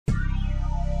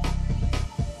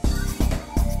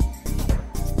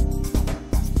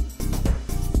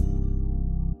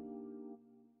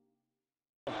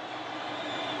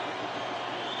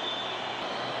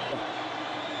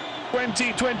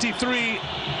2023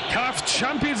 CAF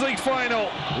Champions League final.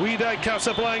 Wydad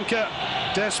Casablanca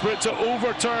desperate to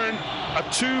overturn a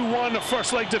 2-1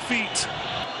 first leg defeat.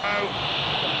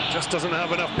 Now, just doesn't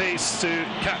have enough pace to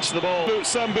catch the ball.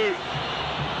 Sambu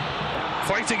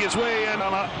fighting his way in.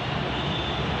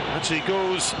 Actually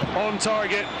goes on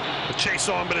target. The chase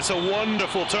on, but it's a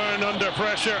wonderful turn under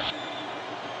pressure.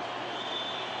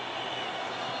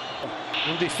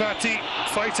 Fati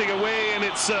fighting away, and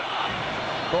it's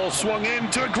ball swung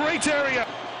into a great area.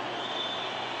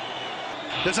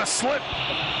 There's a slip.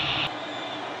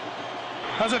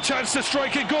 Has a chance to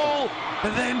strike a goal,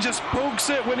 and then just pokes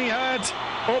it when he had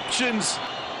options.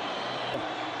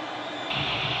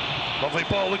 Lovely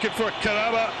ball looking for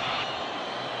Karaba.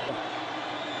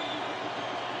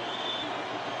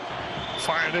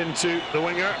 Fired into the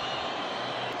winger.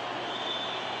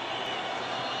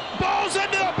 Ball's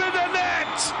ended up in the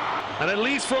net! And at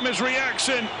least from his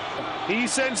reaction, he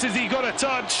senses he got a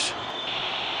touch.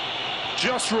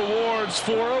 Just rewards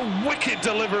for a wicked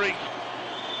delivery.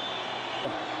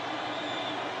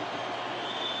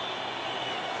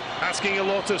 Asking a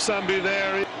lot of Sambu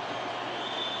there.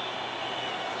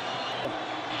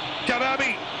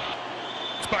 Karabi.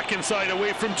 It's back inside,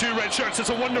 away from two red shirts. It's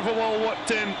a wonderful ball,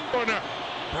 what in corner.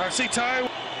 Parsi Tai,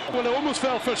 well, it almost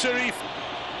fell for Sharif.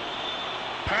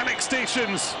 Panic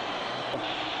stations.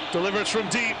 Delivers from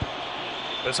deep.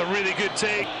 It's a really good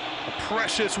take. A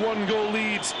precious one-goal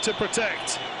lead to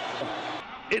protect.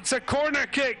 It's a corner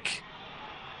kick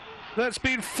that's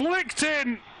been flicked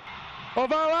in.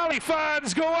 Of our Ahly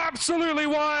fans go absolutely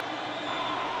wild.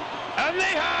 And they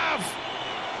have.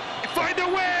 They find a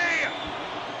way.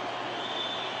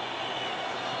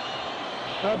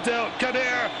 Abdel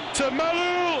Kader to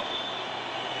Malou.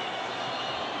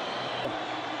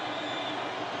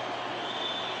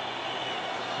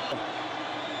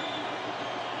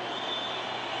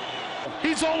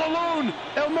 He's all alone.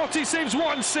 El Moti saves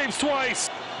once, saves twice.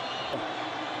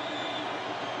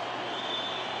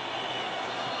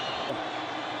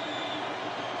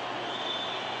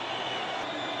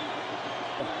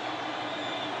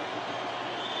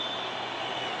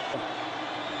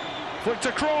 Flicked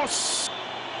across.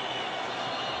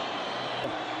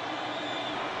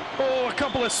 Oh, a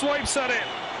couple of swipes at it.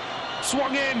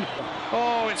 Swung in.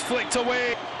 Oh, it's flicked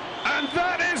away. And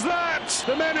that is that.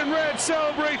 The men in red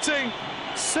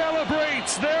celebrate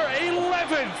their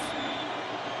 11th